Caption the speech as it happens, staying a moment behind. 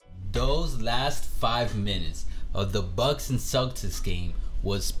those last 5 minutes of the Bucks and Celtics game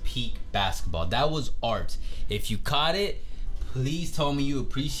was peak basketball. That was art. If you caught it, please tell me you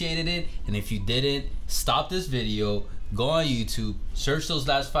appreciated it. And if you didn't, stop this video, go on YouTube, search those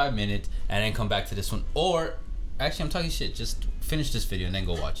last 5 minutes, and then come back to this one. Or, actually, I'm talking shit. Just finish this video and then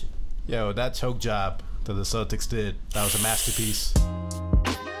go watch it. Yo, that choke job that the Celtics did, that was a masterpiece.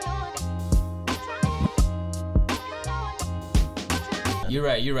 You're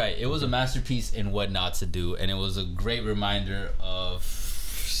right. It was a masterpiece in what not to do, and it was a great reminder of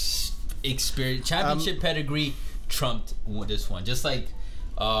experience. Championship pedigree trumped this one. Just like,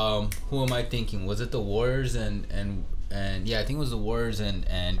 who am I thinking? Was it the Warriors and yeah, I think it was the Warriors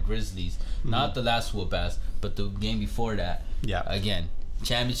and Grizzlies. Mm-hmm. Not the last whoop ass, but the game before that. Yeah. Again,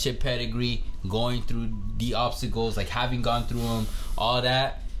 championship pedigree, going through the obstacles, like having gone through them, all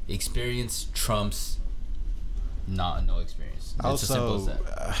that experience trumps no experience. It's also, as simple as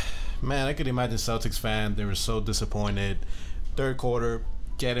that. Man, I could imagine Celtics fan. They were so disappointed. Third quarter,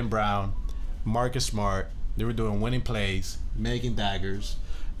 getting Brown, Marcus Smart. They were doing winning plays, making daggers.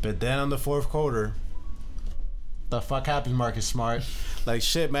 But then on the fourth quarter, the fuck happened, Marcus Smart? Like,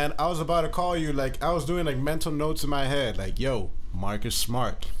 shit, man. I was about to call you. Like, I was doing, like, mental notes in my head. Like, yo, Marcus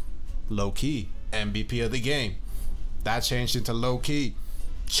Smart, low-key, MVP of the game. That changed into low-key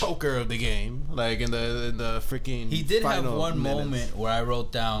choker of the game. Like, in the freaking He did have one minutes. moment where I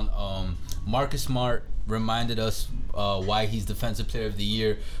wrote down, Marcus Smart reminded us why he's Defensive Player of the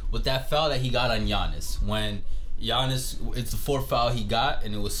Year with that foul that he got on Giannis. When Giannis, it's the fourth foul he got,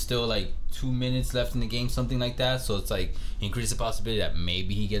 and it was still like 2 minutes left in the game, something like that. So it's like increased the possibility that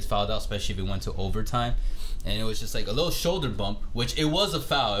maybe he gets fouled out, especially if it went to overtime. And it was just like a little shoulder bump, which it was a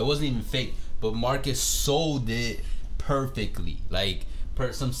foul. It wasn't even fake, but Marcus sold it perfectly, like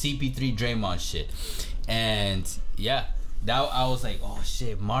some CP3 Draymond shit. And yeah, that I was like, oh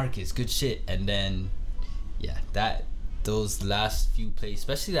shit, Marcus, good shit. And then yeah, those last few plays,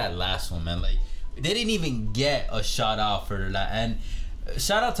 especially that last one, man, like they didn't even get a shot out for that. And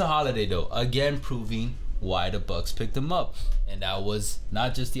shout out to Holiday though, again proving why the Bucks picked him up. And that was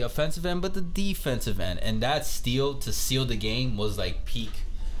not just the offensive end, but the defensive end. And that steal to seal the game was like peak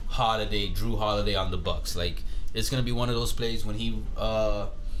Holiday, Drew Holiday on the Bucks. Like, it's gonna be one of those plays when he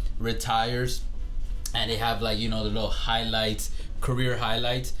retires, and they have, like, you know, the little highlights, career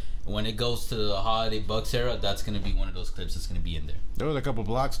highlights. When it goes to the Holiday Bucks era, that's gonna be one of those clips that's gonna be in there. There was a couple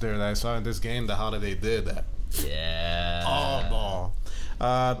blocks there that I saw in this game. The Holiday did that. Yeah. All ball.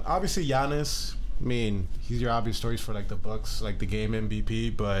 Obviously, Giannis. I mean, he's your obvious choice for like the Bucks, like the game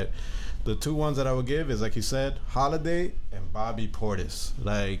MVP. But the two ones that I would give is, like you said, Holiday and Bobby Portis.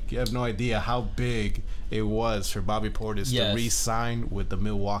 Like, you have no idea how big it was for Bobby Portis to re-sign with the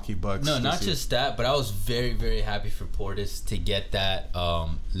Milwaukee Bucks. No, not just that, but I was very, very happy for Portis to get that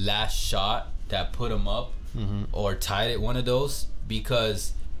last shot that put him up, or tied it, one of those,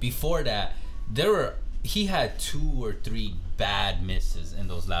 because before that, he had 2 or 3 bad misses in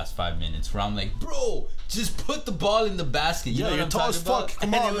those last 5 minutes where I'm like, bro, just put the ball in the basket. You know you're what tall I'm as talking fuck.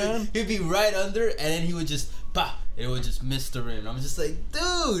 about? Come And on, man. He'd be right under, and then he would just, it would just miss the rim. I'm just like,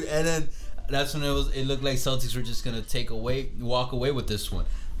 dude. And then that's when it looked like Celtics were just going to walk away with this one.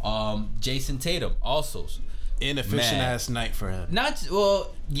 Jason Tatum, also. Inefficient ass night for him.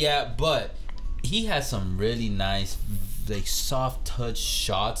 But he had some really nice, like, soft touch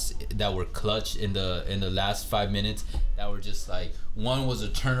shots that were clutch in the last 5 minutes. That were just like, one was a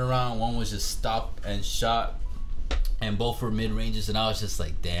turnaround, one was just stop and shot, and both were mid ranges. And I was just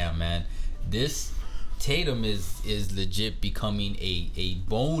like, damn, man, this Tatum is legit becoming a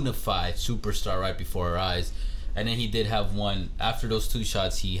bona fide superstar right before our eyes. And then he did have one after those 2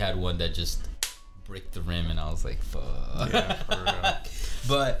 shots. He had one that just bricked the rim, and I was like, fuck. Yeah, for real.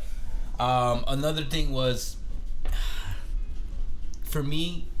 But another thing was, for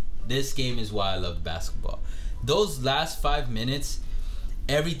me, this game is why I love basketball. Those last 5 minutes,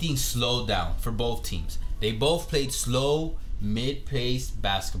 everything slowed down for both teams. They both played slow, mid-paced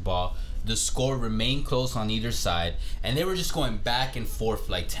basketball. The score remained close on either side, and they were just going back and forth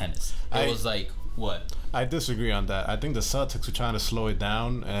like tennis. It was like, what? I disagree on that. I think the Celtics were trying to slow it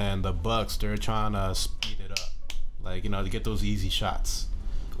down, and the Bucks, they're trying to speed it up. Like, you know, to get those easy shots.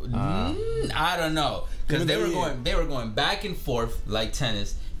 I don't know, because they were going back and forth like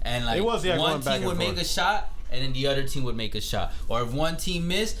tennis, and like one team would make a shot, and then the other team would make a shot. Or if one team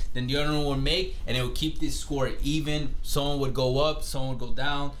missed, then the other one would make, and it would keep this score even. Someone would go up, someone would go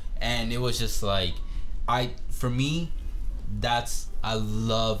down, and it was just like, for me, I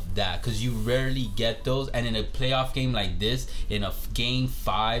love that, because you rarely get those. And in a playoff game like this, in a game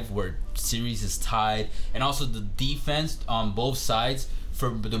 5 where series is tied, and also the defense on both sides for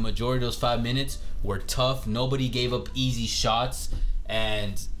the majority of those 5 minutes were tough. Nobody gave up easy shots,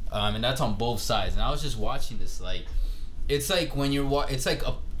 and that's on both sides. And I was just watching this, like, it's like when you're it's like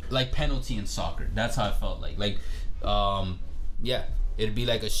a penalty in soccer. That's how I felt like yeah, it'd be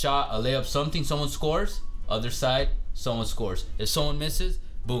like a shot, a layup, something. Someone scores, other side, someone scores. If someone misses,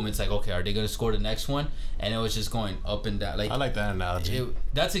 boom, it's like, okay, are they gonna score the next one? And it was just going up and down. Like, I like that analogy.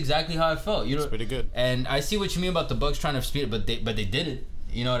 That's exactly how I felt. You know, it's pretty good. And I see what you mean about the Bucks trying to speed it, but they didn't.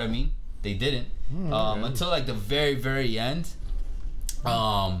 You know what I mean? They didn't until like the very, very end.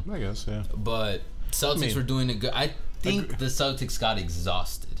 I guess, yeah. But Celtics were doing a good. I think the Celtics got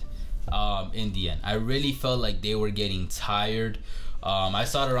exhausted in the end. I really felt like they were getting tired. I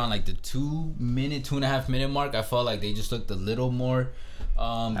saw it around like the 2.5 minute mark. I felt like they just looked a little more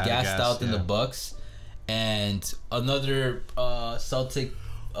gassed out than the Bucks. And another Celtic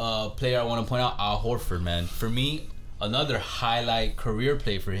player I want to point out, Al Horford, man. For me, another highlight career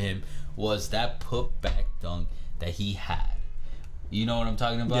play for him was that put-back dunk that he had. You know what I'm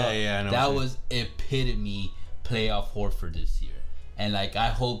talking about? Yeah, I know. That was epitome playoff Horford this year. And, like, I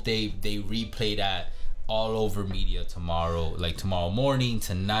hope they replay that all over media tomorrow morning,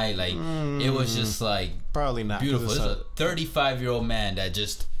 tonight. Like, it was just, like, probably not beautiful. This is a 35-year-old man that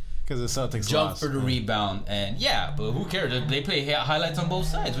just because the Celtics jumped for the rebound. And, yeah, but who cares? They play highlights on both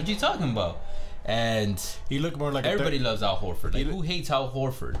sides. What you talking about? And he looked more like everybody loves Al Horford. Like, who hates Al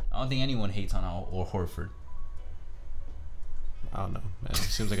Horford? I don't think anyone hates on Al Horford. I don't know, man. He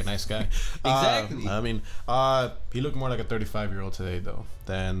seems like a nice guy. Exactly. I mean, he looked more like a 35-year-old today, though,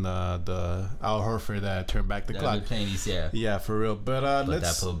 than the Al Horford that turned back the clock. Yeah, for real. But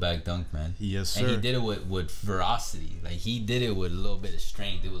let's that put-back dunk, man. Yes, sir. And he did it with ferocity. Like, he did it with a little bit of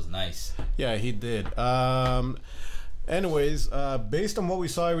strength. It was nice. Yeah, he did. Anyways, based on what we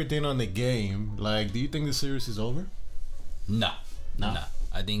saw, everything on the game, like, do you think the series is over? No.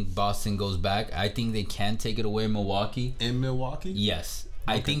 I think Boston goes back. I think they can take it away in Milwaukee. In Milwaukee? Yes.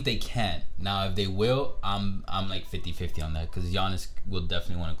 Okay. I think they can. Now, if they will, I'm like 50-50 on that, because Giannis will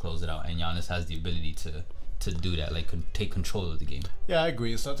definitely want to close it out, and Giannis has the ability to do that, like take control of the game. Yeah, I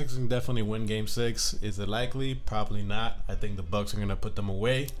agree. Celtics can definitely win Game 6. Is it likely? Probably not. I think the Bucks are going to put them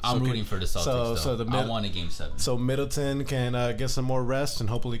away. I'm rooting for the Celtics, though. I want a Game 7. So Middleton can get some more rest and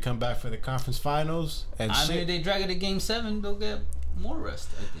hopefully come back for the conference finals. And mean, if they drag it to Game 7, they'll get more rest,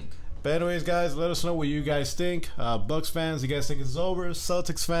 I think. But anyways, guys, let us know what you guys think. Bucks fans, you guys think it's over?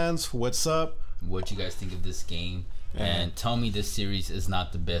 Celtics fans, what's up? What you guys think of this game? And tell me this series is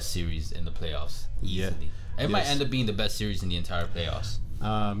not the best series in the playoffs. Easily. It might end up being the best series in the entire playoffs.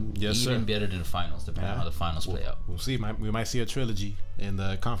 Yes, sir. Even better than the finals, depending on how the finals play out. We'll see. We might see a trilogy in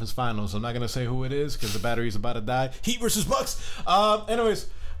the conference finals. I'm not going to say who it is because the battery's about to die. Heat versus Bucks. Anyways,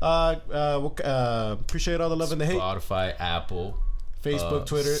 appreciate all the love and the hate. Spotify, Apple, Facebook,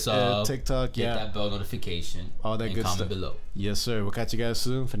 Twitter, TikTok. Get that bell notification. All that good stuff. Comment below. Yes, sir. We'll catch you guys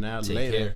soon. For now, Take later. care.